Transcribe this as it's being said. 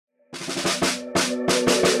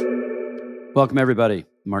Welcome, everybody.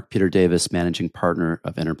 Mark Peter Davis, managing partner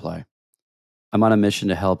of Interplay. I'm on a mission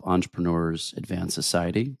to help entrepreneurs advance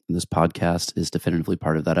society, and this podcast is definitively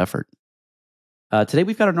part of that effort. Today,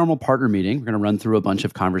 we've got a normal partner meeting. We're going to run through a bunch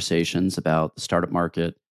of conversations about the startup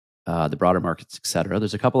market, the broader markets, et cetera.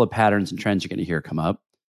 There's a couple of patterns and trends you're going to hear come up.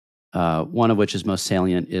 One of which is most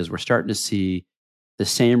salient is we're starting to see the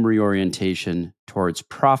same reorientation towards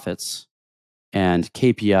profits and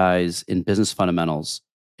KPIs in business fundamentals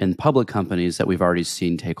in public companies that we've already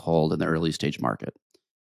seen take hold in the early stage market.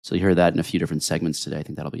 So you hear that in a few different segments today. I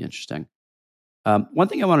think that'll be interesting. One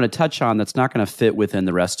thing I wanted to touch on that's not going to fit within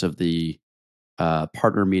the rest of the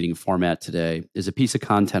partner meeting format today is a piece of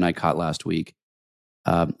content I caught last week.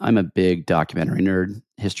 I'm a big documentary nerd,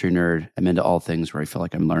 history nerd. I'm into all things where I feel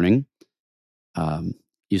like I'm learning.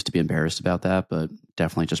 Used to be embarrassed about that, but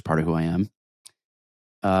definitely just part of who I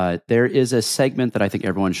am. There is a segment that I think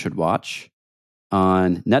everyone should watch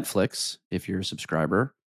on Netflix, if you're a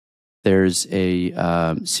subscriber. There's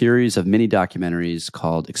a series of mini documentaries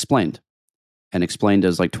called Explained. And Explained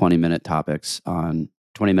does like 20-minute topics on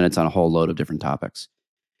 20 minutes on a whole load of different topics.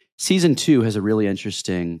 Season 2 has a really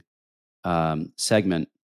interesting segment,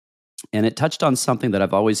 and it touched on something that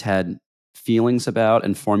I've always had feelings about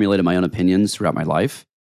and formulated my own opinions throughout my life.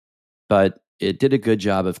 But it did a good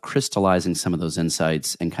job of crystallizing some of those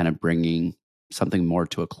insights and kind of bringing something more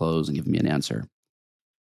to a close and giving me an answer.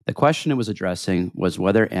 The question it was addressing was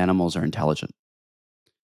whether animals are intelligent,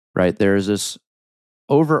 right? There's this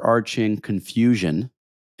overarching confusion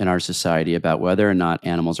in our society about whether or not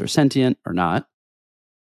animals are sentient or not.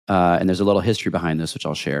 And there's a little history behind this, which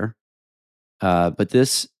I'll share. But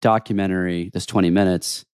this documentary, this 20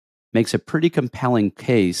 minutes, makes a pretty compelling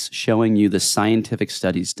case showing you the scientific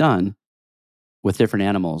studies done with different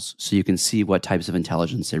animals so you can see what types of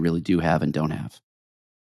intelligence they really do have and don't have.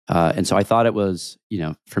 And so I thought it was,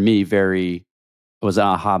 for me, it was an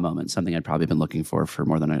aha moment, something I'd probably been looking for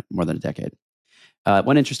more than a decade.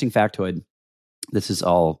 One interesting factoid, this is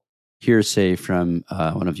all hearsay from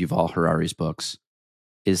one of Yuval Harari's books,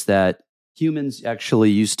 is that humans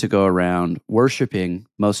actually used to go around worshiping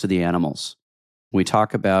most of the animals. When we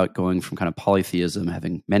talk about going from kind of polytheism,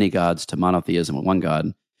 having many gods, to monotheism with one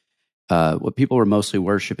god, what people were mostly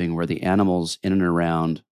worshiping were the animals in and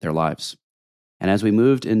around their lives. And as we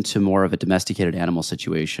moved into more of a domesticated animal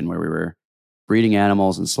situation where we were breeding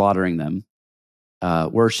animals and slaughtering them,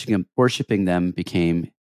 worshiping them became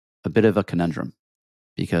a bit of a conundrum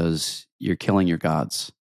because you're killing your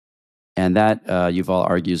gods. And that, Yuval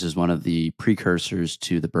argues, is one of the precursors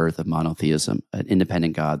to the birth of monotheism, an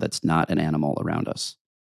independent God that's not an animal around us.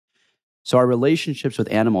 So our relationships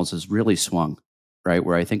with animals has really swung, right?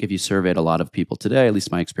 Where I think if you surveyed a lot of people today, at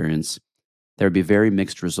least my experience, there would be very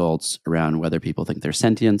mixed results around whether people think they're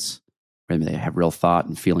sentients, whether they have real thought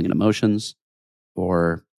and feeling and emotions,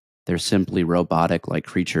 or they're simply robotic-like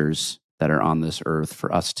creatures that are on this earth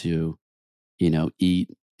for us to, eat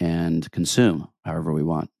and consume however we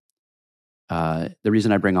want. The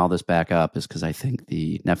reason I bring all this back up is because I think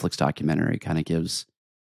the Netflix documentary kind of gives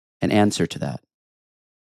an answer to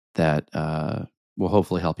that will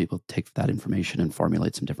hopefully help people take that information and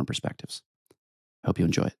formulate some different perspectives. Hope you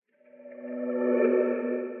enjoy it.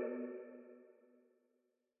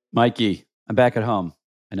 Mikey, I'm back at home.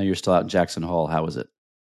 I know you're still out in Jackson Hole. How was it?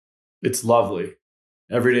 It's lovely.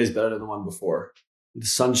 Every day is better than the one before. The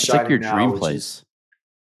sun's shining now. It's like your dream place.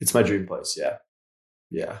 It's my dream place, yeah.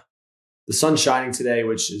 Yeah. The sun's shining today,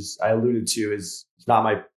 which is, I alluded to, is not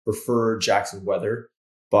my preferred Jackson weather.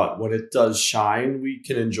 But when it does shine, we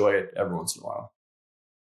can enjoy it every once in a while.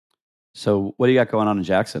 So what do you got going on in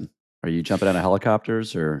Jackson? Are you jumping out of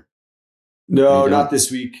helicopters or? No, not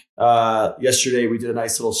this week. Yesterday, we did a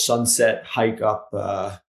nice little sunset hike up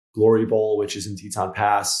Glory Bowl, which is in Teton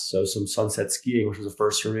Pass. So some sunset skiing, which was a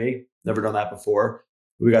first for me. Never done that before.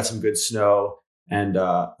 We got some good snow, and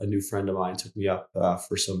a new friend of mine took me up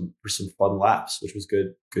for some fun laps, which was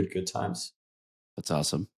good times. That's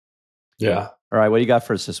awesome. Yeah. All right, what do you got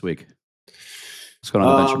for us this week? What's going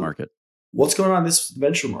on in the venture market? What's going on in this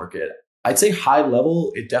venture market? I'd say high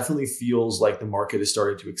level, it definitely feels like the market is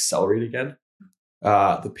starting to accelerate again.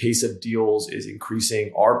 The pace of deals is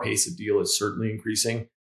increasing. Our pace of deal is certainly increasing.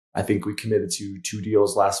 I think we committed to 2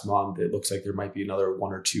 deals last month. It looks like there might be another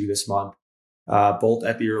 1 or 2 this month, both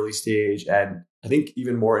at the early stage. And I think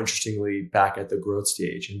even more interestingly, back at the growth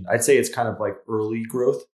stage. And I'd say it's kind of like early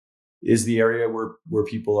growth is the area where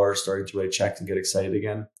people are starting to write checks and get excited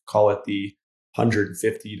again. Call it the $150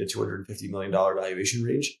 to $250 million valuation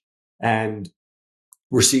range. And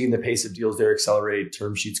we're seeing the pace of deals there accelerate,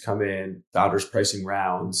 term sheets come in, founders pricing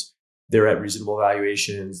rounds. they're at reasonable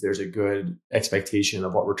valuations. There's a good expectation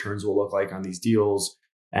of what returns will look like on these deals.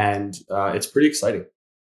 And it's pretty exciting.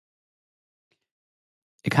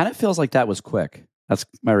 It kind of feels like that was quick. That's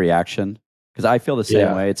my reaction, because I feel the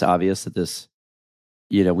same way. It's obvious that this,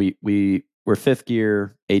 we were fifth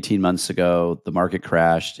gear 18 months ago. The market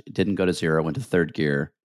crashed. It didn't go to zero, went to third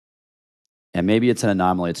gear. And maybe it's an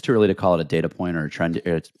anomaly. It's too early to call it a data point or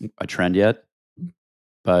a trend yet.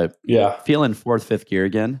 But feeling fourth, fifth gear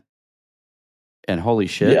again, and holy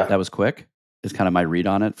shit, that was quick, is kind of my read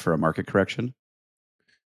on it for a market correction.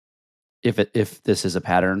 If this is a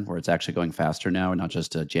pattern where it's actually going faster now and not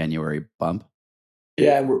just a January bump.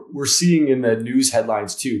 Yeah, and we're seeing in the news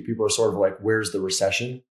headlines too, people are sort of like, where's the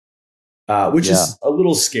recession? Which is a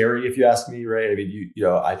little scary if you ask me, right? I mean,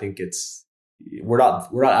 I think we're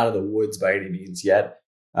not out of the woods by any means yet.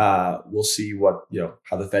 We'll see what,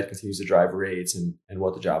 how the Fed continues to drive rates and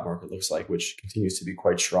what the job market looks like, which continues to be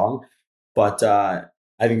quite strong. But I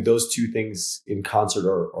think those two things in concert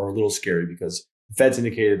are a little scary, because the Fed's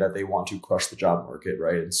indicated that they want to crush the job market,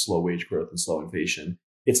 right? And slow wage growth and slow inflation.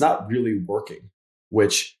 It's not really working,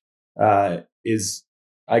 which is,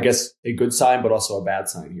 I guess, a good sign, but also a bad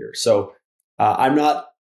sign here. So I'm not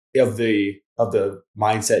of the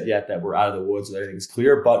mindset yet that we're out of the woods and everything's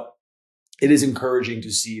clear, but it is encouraging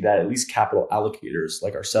to see that at least capital allocators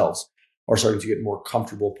like ourselves are starting to get more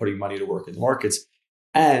comfortable putting money to work in the markets,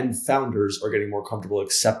 and founders are getting more comfortable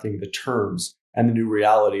accepting the terms and the new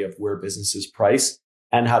reality of where businesses price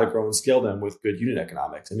and how to grow and scale them with good unit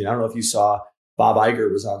economics. I mean, I don't know if you saw, Bob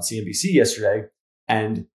Iger was on CNBC yesterday,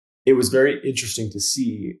 and it was very interesting to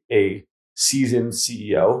see a seasoned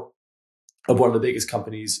CEO of one of the biggest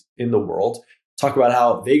companies in the world talk about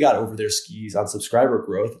how they got over their skis on subscriber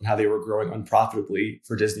growth and how they were growing unprofitably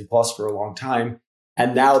for Disney Plus for a long time.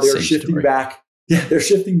 And now they're shifting back. Yeah, they're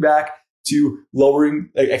shifting back to lowering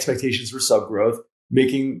expectations for sub growth,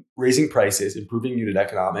 raising prices, improving unit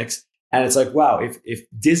economics. And it's like, wow, if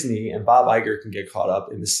Disney and Bob Iger can get caught up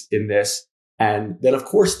in this, and then of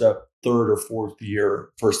course the third or fourth year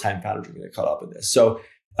first time founders are going to get caught up in this. So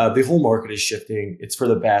the whole market is shifting. It's for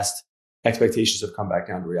the best. Expectations have come back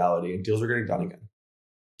down to reality, and deals are getting done again.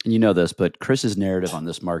 And you know this, but Chris's narrative on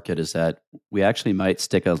this market is that we actually might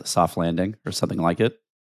stick a soft landing or something like it.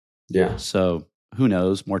 Yeah. So who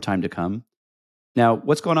knows? More time to come. Now,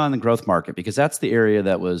 what's going on in the growth market? Because that's the area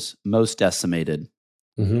that was most decimated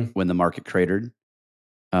when the market cratered.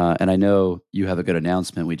 And I know you have a good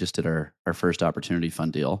announcement. We just did our first opportunity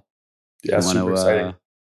fund deal. Yeah, super exciting.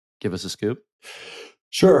 Give us a scoop?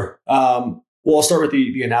 Sure. Well, I'll start with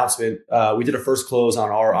the announcement. We did a first close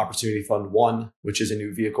on our Opportunity Fund 1, which is a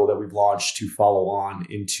new vehicle that we've launched to follow on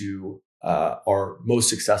into our most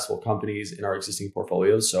successful companies in our existing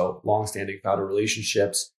portfolios. So longstanding founder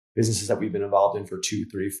relationships, businesses that we've been involved in for 2,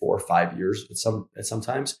 3, 4, 5 years at some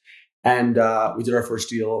times. And we did our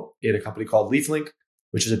first deal in a company called LeafLink,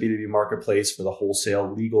 which is a B2B marketplace for the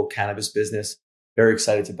wholesale legal cannabis business. Very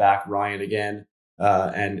excited to back Ryan again.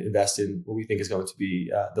 And invest in what we think is going to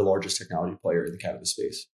be the largest technology player in the cannabis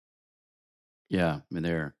space. Yeah, I mean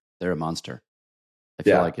they're a monster. I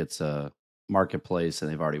feel like it's a marketplace,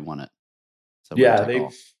 and they've already won it. So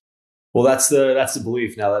well, that's the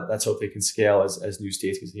belief. Now let's hope they can scale as new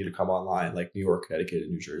states continue to come online, like New York, Connecticut,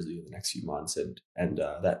 and New Jersey in the next few months, and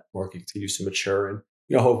that market continues to mature,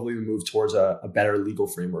 and hopefully we move towards a better legal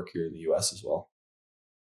framework here in the U.S. as well.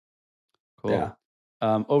 Cool. Yeah.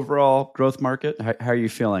 Overall growth market, how are you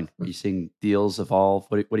feeling? Are you seeing deals evolve?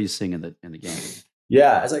 What are you seeing in the game?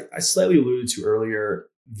 Yeah, as I slightly alluded to earlier,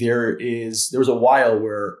 there was a while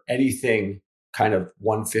where anything kind of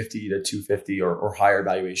 150 to 250 or higher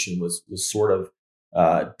valuation was sort of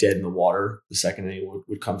dead in the water the second anyone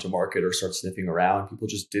would come to market or start sniffing around. People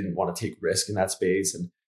just didn't want to take risk in that space, and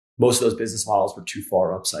most of those business models were too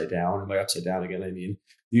far upside down. And by upside down again, I mean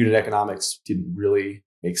the unit economics didn't really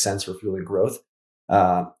make sense for fueling growth.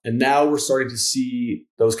 And now we're starting to see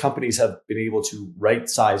those companies have been able to right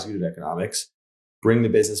size unit economics, bring the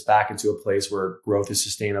business back into a place where growth is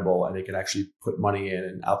sustainable and they can actually put money in,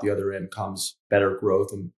 and out the other end comes better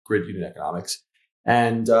growth and good unit economics.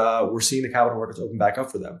 And we're seeing the capital markets open back up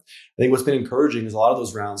for them. I think what's been encouraging is a lot of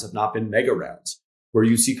those rounds have not been mega rounds where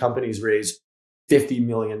you see companies raise $50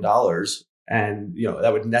 million, and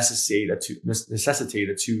that would necessitate a $200,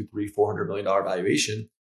 $300, $400 million valuation.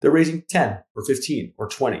 They're raising 10 or 15 or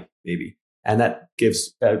 20 maybe. And that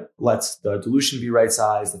lets the dilution be right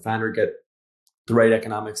sized, the founder get the right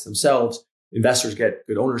economics themselves, investors get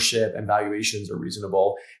good ownership, and valuations are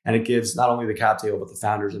reasonable. And it gives not only the cap table, but the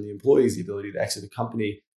founders and the employees the ability to exit the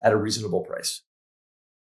company at a reasonable price.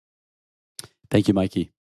 Thank you,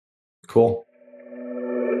 Mikey. Cool.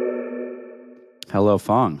 Hello,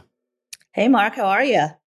 Fong. Hey, Mark, how are you?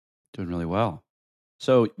 Doing really well.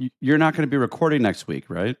 So you're not going to be recording next week,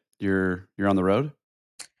 right? You're on the road?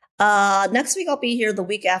 Next week I'll be here. The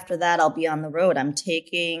week after that, I'll be on the road. I'm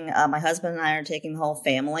taking my husband and I are taking the whole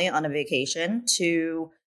family on a vacation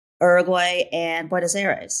to Uruguay and Buenos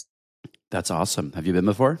Aires. That's awesome. Have you been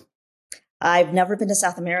before? I've never been to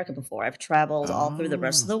South America before. I've traveled all through the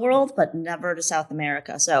rest of the world, but never to South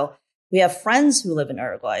America. So we have friends who live in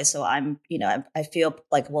Uruguay. So I feel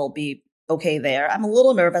like we'll be okay there. I'm a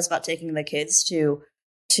little nervous about taking the kids to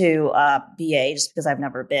BA just because I've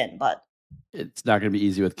never been, but it's not going to be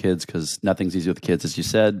easy with kids because nothing's easy with kids, as you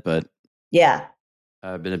said. But yeah,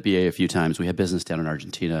 I've been at BA a few times. We had business down in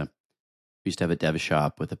Argentina. We used to have a dev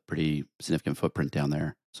shop with a pretty significant footprint down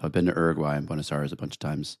there. So I've been to Uruguay and Buenos Aires a bunch of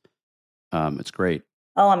times. It's great.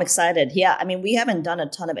 Oh, I'm excited. Yeah. I mean, we haven't done a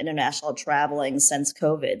ton of international traveling since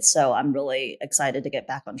COVID. So I'm really excited to get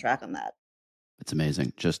back on track on that. It's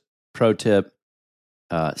amazing. Just pro tip,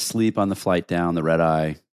 sleep on the flight down, the red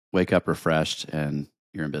eye, wake up refreshed, and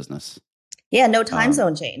you're in business. Yeah. No time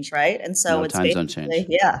zone change, right? And so no it's time zone change.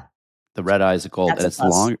 Yeah. The red eye is a gold. That's and it's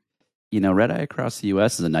long. Red eye across the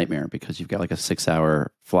U.S. is a nightmare because you've got like a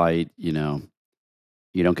 6-hour flight, you don't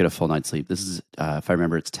get a full night's sleep. This is, if I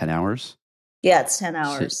remember, it's 10 hours. Yeah, it's 10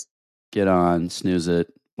 hours. So get on, snooze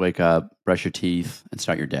it, wake up, brush your teeth, and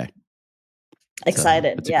start your day.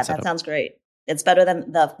 Excited. Yeah, that sounds great. It's better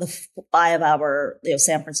than the 5-hour,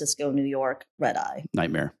 San Francisco, New York red eye.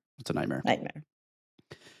 Nightmare. It's a nightmare.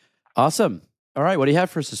 Awesome. All right. What do you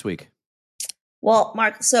have for us this week? Well,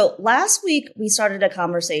 Mark, so last week we started a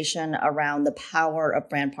conversation around the power of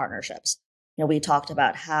brand partnerships. We talked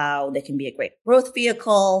about how they can be a great growth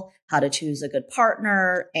vehicle, how to choose a good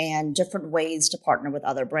partner, and different ways to partner with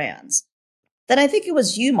other brands. Then I think it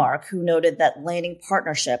was you, Mark, who noted that landing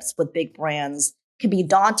partnerships with big brands can be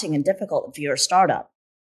daunting and difficult if you're a startup.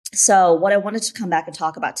 So what I wanted to come back and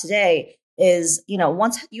talk about today is,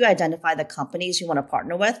 once you identify the companies you want to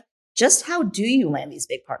partner with, just how do you land these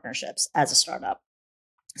big partnerships as a startup?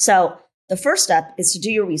 So the first step is to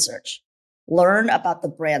do your research. Learn about the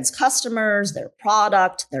brand's customers, their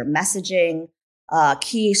product, their messaging,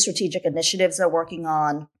 key strategic initiatives they're working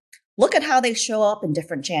on. Look at how they show up in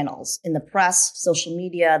different channels, in the press, social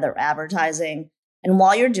media, their advertising. And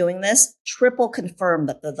while you're doing this, triple confirm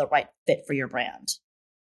that they're the right fit for your brand.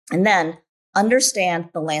 And then understand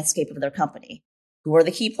the landscape of their company. Who are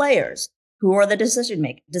the key players? Who are the decision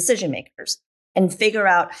makers? And figure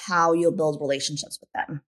out how you'll build relationships with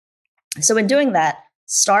them. So in doing that,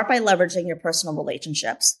 start by leveraging your personal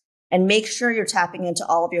relationships and make sure you're tapping into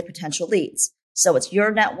all of your potential leads. So it's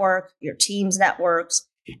your network, your team's networks,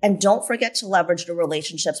 and don't forget to leverage the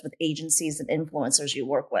relationships with agencies and influencers you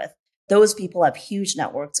work with. Those people have huge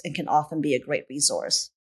networks and can often be a great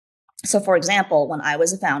resource. So for example, when I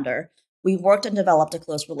was a founder, we worked and developed a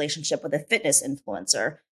close relationship with a fitness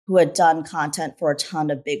influencer who had done content for a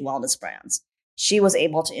ton of big wellness brands. She was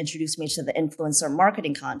able to introduce me to the influencer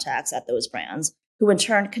marketing contacts at those brands, who in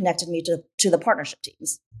turn connected me to the partnership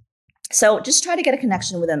teams. So just try to get a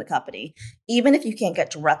connection within the company. Even if you can't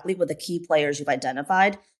get directly with the key players you've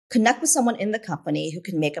identified, connect with someone in the company who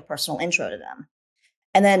can make a personal intro to them.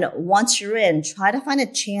 And then once you're in, try to find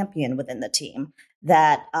a champion within the team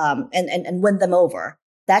that and win them over.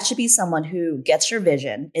 That should be someone who gets your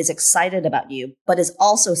vision, is excited about you, but is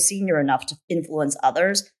also senior enough to influence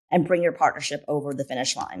others and bring your partnership over the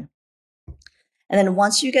finish line. And then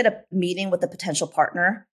once you get a meeting with a potential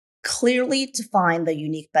partner, clearly define the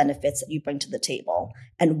unique benefits that you bring to the table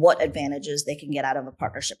and what advantages they can get out of a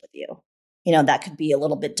partnership with you. That could be a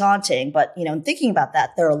little bit daunting, but, in thinking about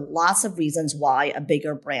that, there are lots of reasons why a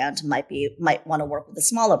bigger brand might want to work with a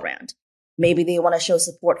smaller brand. Maybe they want to show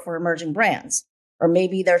support for emerging brands, or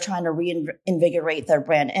maybe they're trying to reinvigorate their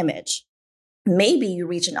brand image. Maybe you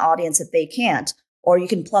reach an audience that they can't, or you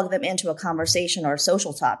can plug them into a conversation or a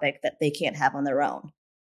social topic that they can't have on their own.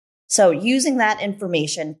 So using that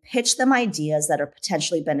information, pitch them ideas that are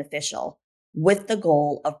potentially beneficial with the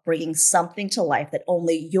goal of bringing something to life that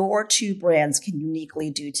only your two brands can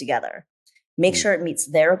uniquely do together. Make sure it meets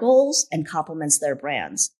their goals and complements their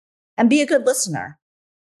brands. And be a good listener.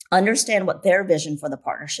 Understand what their vision for the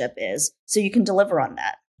partnership is so you can deliver on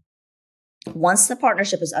that. Once the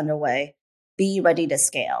partnership is underway, be ready to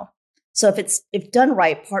scale. So if done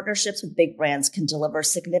right, partnerships with big brands can deliver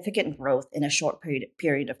significant growth in a short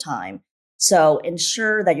period of time. So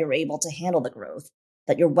ensure that you're able to handle the growth,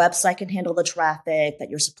 that your website can handle the traffic, that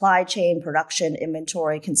your supply chain, production,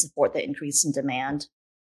 inventory can support the increase in demand.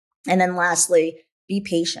 And then lastly, be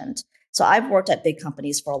patient. So I've worked at big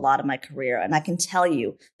companies for a lot of my career, and I can tell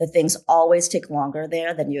you that things always take longer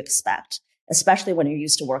there than you expect, especially when you're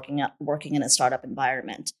used to working in a startup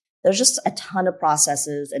environment. There's just a ton of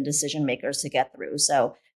processes and decision makers to get through.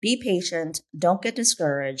 So be patient. Don't get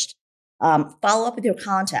discouraged. Follow up with your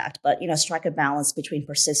contact, but strike a balance between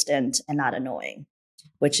persistent and not annoying,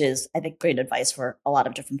 which is, I think, great advice for a lot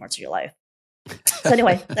of different parts of your life. So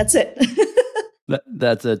anyway, that's it.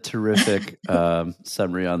 That's a terrific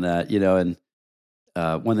summary on that. And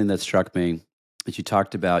one thing that struck me is you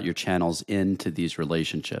talked about your channels into these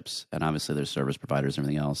relationships, and obviously there's service providers and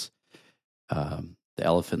everything else. The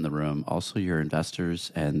elephant in the room, also your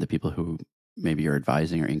investors and the people who maybe you're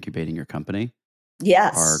advising or incubating your company.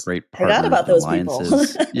 Yes, are great partners. Forgot about those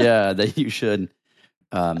alliances. People. Yeah, that you should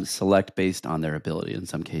select based on their ability in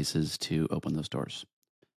some cases to open those doors.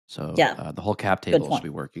 So the whole cap table should be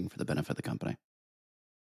working for the benefit of the company.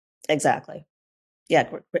 Exactly. Yeah,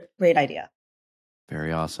 great idea.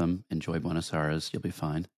 Very awesome. Enjoy Buenos Aires. You'll be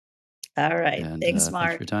fine. All right. And, thanks, Mark.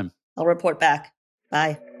 Thanks for your time. I'll report back.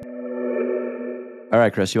 Bye. All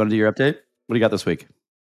right, Chris, you want to do your update? What do you got this week?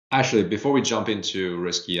 Actually, before we jump into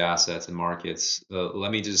risky assets and markets,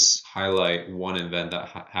 let me just highlight one event that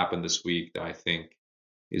happened this week that I think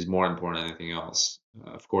is more important than anything else.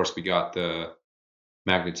 Of course, we got the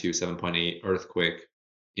magnitude 7.8 earthquake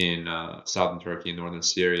in southern Turkey and northern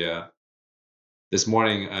Syria. This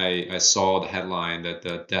morning, I saw the headline that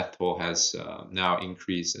the death toll has now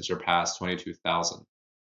increased and surpassed 22,000.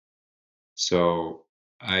 So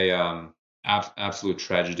absolute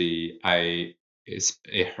tragedy.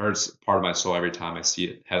 It hurts part of my soul every time I see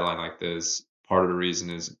a headline like this. Part of the reason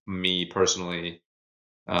is me personally.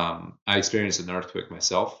 I experienced an earthquake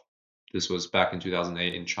myself. This was back in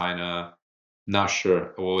 2008 in China. Not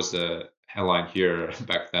sure what was the headline here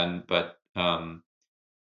back then, but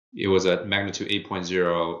it was a magnitude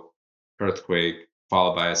 8.0 earthquake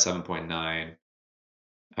followed by a 7.9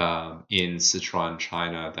 in Sichuan,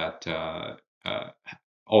 China, that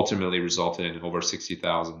ultimately resulted in over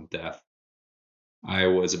 60,000 deaths. I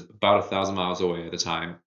was about 1,000 miles away at the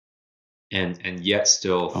time, and yet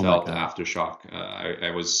still felt the aftershock.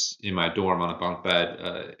 I was in my dorm on a bunk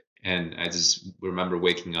bed, and I just remember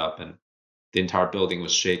waking up and the entire building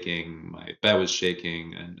was shaking. My bed was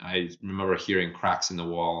shaking, and I remember hearing cracks in the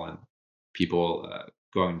wall and people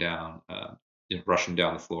going down, rushing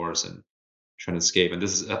down the floors and trying to escape. And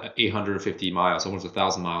this is 850 miles, almost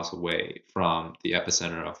 1,000 miles away from the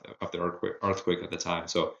epicenter of the earthquake at the time.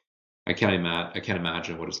 So I can't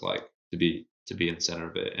imagine what it's like to be in the center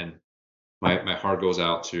of it. And my heart goes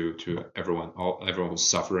out to everyone who's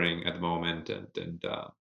suffering at the moment,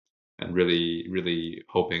 and really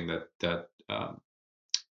hoping that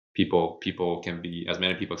people can be, as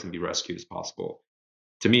many people can be rescued as possible.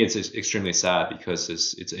 To me, it's extremely sad because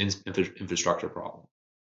it's an infrastructure problem,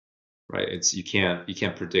 right? You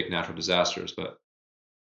can't predict natural disasters, but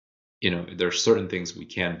there are certain things we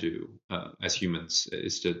can do as humans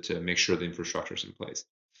is to make sure the infrastructure is in place.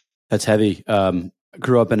 That's heavy.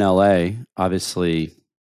 Grew up in LA, obviously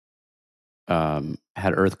had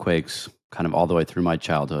earthquakes kind of all the way through my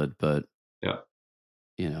childhood, but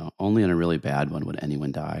only in a really bad one would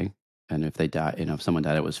anyone die. And if they die, if someone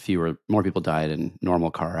died, it was more people died in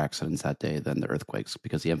normal car accidents that day than the earthquakes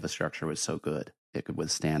because the infrastructure was so good. It could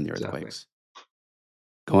withstand the earthquakes.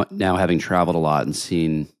 Exactly. Now having traveled a lot and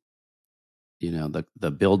seen,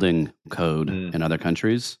 the building code in other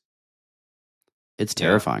countries, it's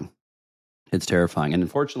terrifying. Yeah. It's terrifying. And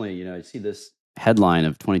unfortunately, I see this headline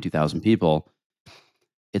of 22,000 people.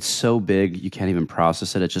 It's so big, you can't even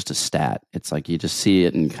process it. It's just a stat. It's like you just see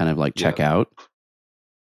it and kind of like check out.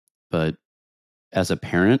 But as a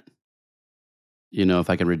parent, if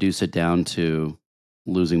I can reduce it down to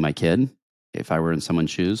losing my kid, if I were in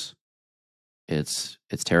someone's shoes, it's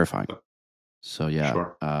terrifying. So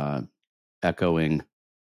echoing,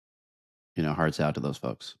 hearts out to those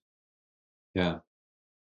folks. Yeah.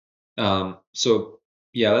 Let's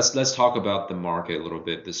talk about the market a little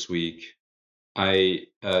bit this week.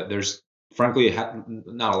 There's frankly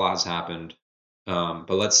not a lot has happened, but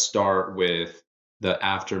let's start with the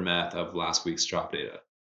aftermath of last week's job data.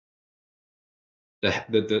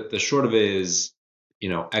 The short of it is,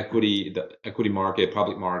 the equity market,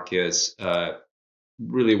 public markets,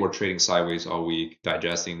 really were trading sideways all week,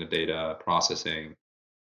 digesting the data, processing.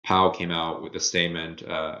 Powell came out with a statement, in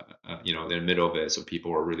the middle of it, so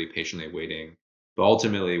people were really patiently waiting. But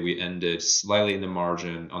ultimately, we ended slightly in the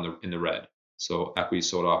margin in the red. So equity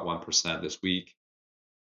sold off 1% this week,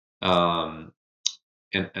 and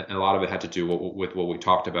a lot of it had to do with what we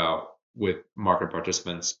talked about with market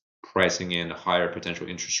participants pricing in a higher potential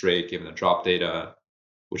interest rate given the drop data,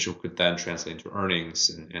 which could then translate into earnings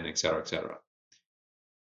and et cetera, et cetera.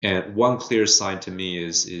 And one clear sign to me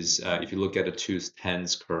is if you look at the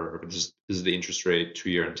 2-10s curve, this is the interest rate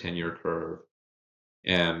 2-year and 10-year curve,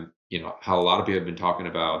 and how a lot of people have been talking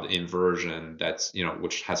about the inversion that's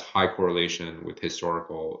which has high correlation with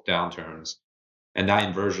historical downturns, and that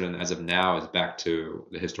inversion as of now is back to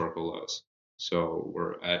the historical lows. So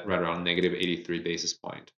we're at right around negative 83 basis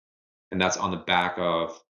point, and that's on the back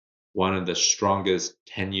of one of the strongest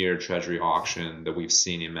 10-year treasury auction that we've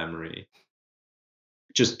seen in memory.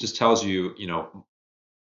 Just tells you,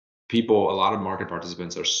 people, a lot of market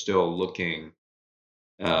participants are still looking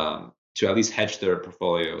to at least hedge their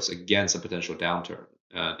portfolios against a potential downturn,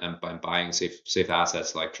 and by buying safe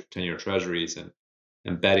assets like 10-year treasuries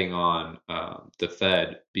and betting on the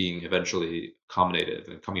Fed being eventually accommodative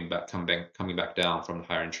and coming back down from the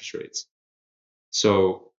higher interest rates.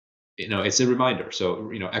 So it's a reminder.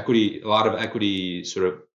 So a lot of equity sort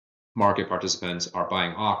of market participants are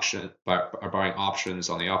buying options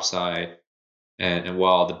on the upside, and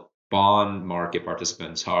while the bond market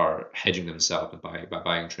participants are hedging themselves by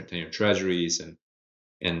buying 10-year treasuries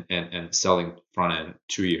and selling front end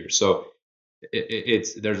 2 years. So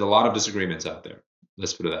there's a lot of disagreements out there.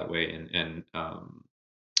 Let's put it that way, and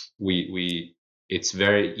it's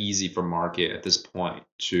very easy for market at this point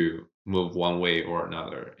to move one way or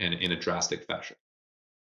another in a drastic fashion.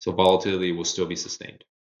 So volatility will still be sustained.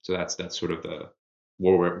 So that's sort of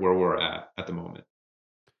where we're at the moment.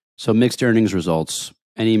 So mixed earnings results.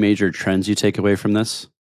 Any major trends you take away from this?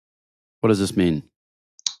 What does this mean?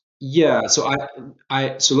 Yeah, so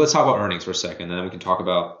so let's talk about earnings for a second, and then we can talk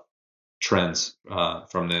about trends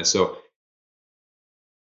from this. So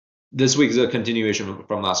this week is a continuation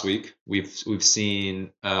from last week. We've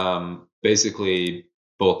seen basically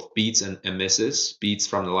both beats and misses. Beats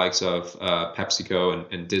from the likes of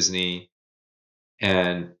PepsiCo and Disney,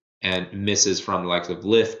 and misses from the likes of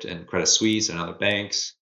Lyft and Credit Suisse and other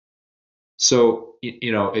banks. So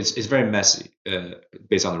it's very messy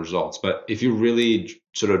based on the results. But if you really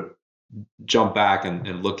sort of jump back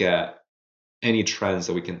and look at any trends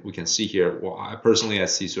that we can see here, well, I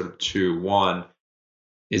see sort of two. One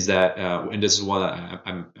is that, and this is one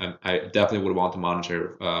that I definitely would want to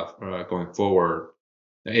monitor going forward.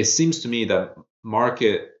 It seems to me that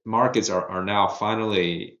markets are now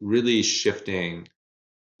finally really shifting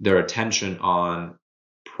their attention on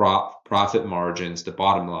profit margins, the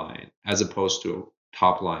bottom line, as opposed to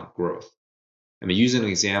top line growth. I mean, using an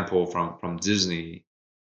example from Disney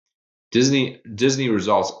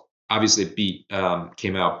results obviously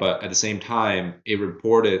came out, but at the same time, it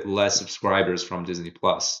reported less subscribers from Disney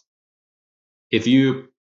Plus. If you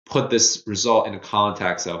put this result in the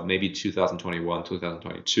context of maybe 2021,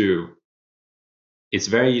 2022, it's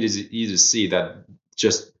very easy to see that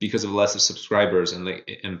just because of less subscribers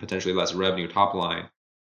and potentially less revenue top line,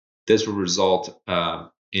 this will result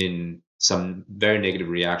in some very negative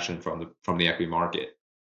reaction from the equity market.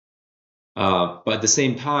 But at the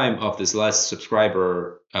same time of this less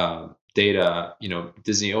subscriber data,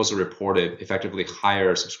 Disney also reported effectively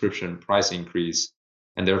higher subscription price increase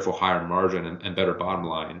and therefore higher margin and better bottom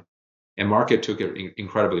line. And market took it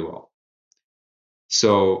incredibly well.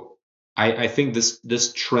 So I think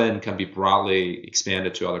this trend can be broadly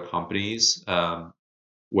expanded to other companies,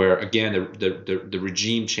 where again the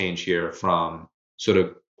regime change here from sort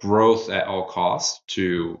of growth at all costs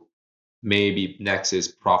to maybe next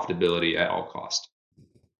is profitability at all cost.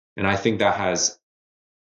 And I think that has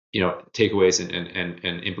takeaways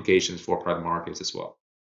and implications for private markets as well,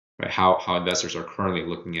 right? How investors are currently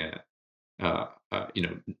looking at how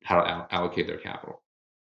to allocate their capital.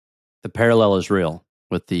 The parallel is real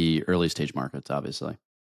with the early stage markets, obviously.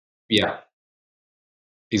 Yeah,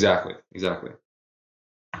 exactly.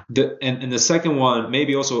 And the second one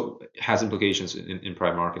maybe also has implications in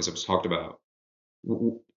private markets, as was talked about.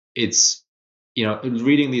 It's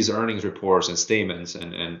reading these earnings reports and statements,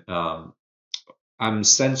 and I'm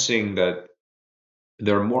sensing that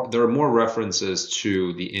there are more references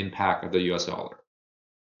to the impact of the U.S. dollar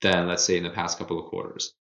than, let's say, in the past couple of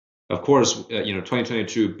quarters. Of course,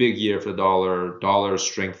 2022 big year for the dollar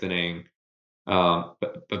strengthening.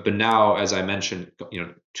 But now, as I mentioned,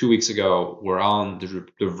 2 weeks ago, we're on the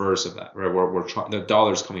reverse of that, right? We're the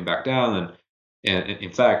dollar's coming back down, and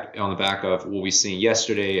in fact, on the back of what we seen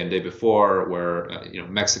yesterday and day before, where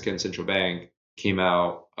Mexican central bank came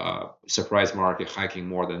out, surprise market hiking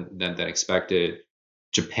more than expected,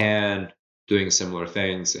 Japan doing similar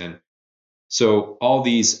things, and so all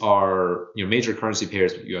these are major currency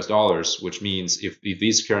pairs with U.S. dollars, which means if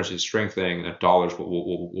these currencies strengthening, dollars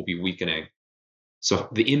will be weakening. So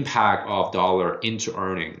the impact of dollar into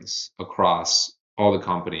earnings across all the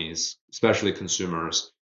companies, especially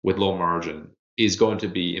consumers with low margin, is going to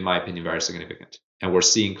be, in my opinion, very significant. And we're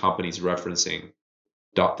seeing companies referencing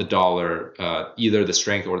the dollar, either the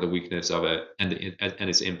strength or the weakness of it, and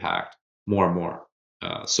its impact more and more.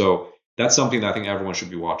 So that's something that I think everyone should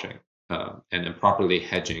be watching and properly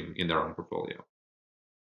hedging in their own portfolio.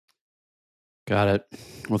 Got it.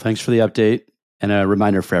 Well, thanks for the update. And a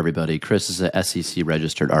reminder for everybody, Chris is a SEC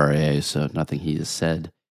registered RIA, so nothing he has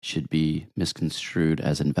said should be misconstrued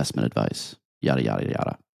as investment advice. Yada, yada,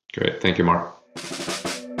 yada. Great. Thank you, Mark.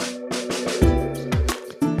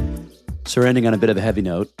 So we're ending on a bit of a heavy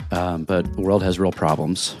note, but the world has real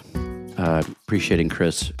problems. Appreciating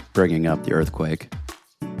Chris bringing up the earthquake.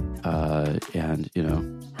 And,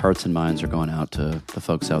 hearts and minds are going out to the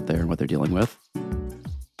folks out there and what they're dealing with.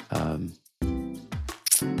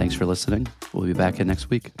 Thanks for listening. We'll be back in next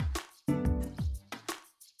week.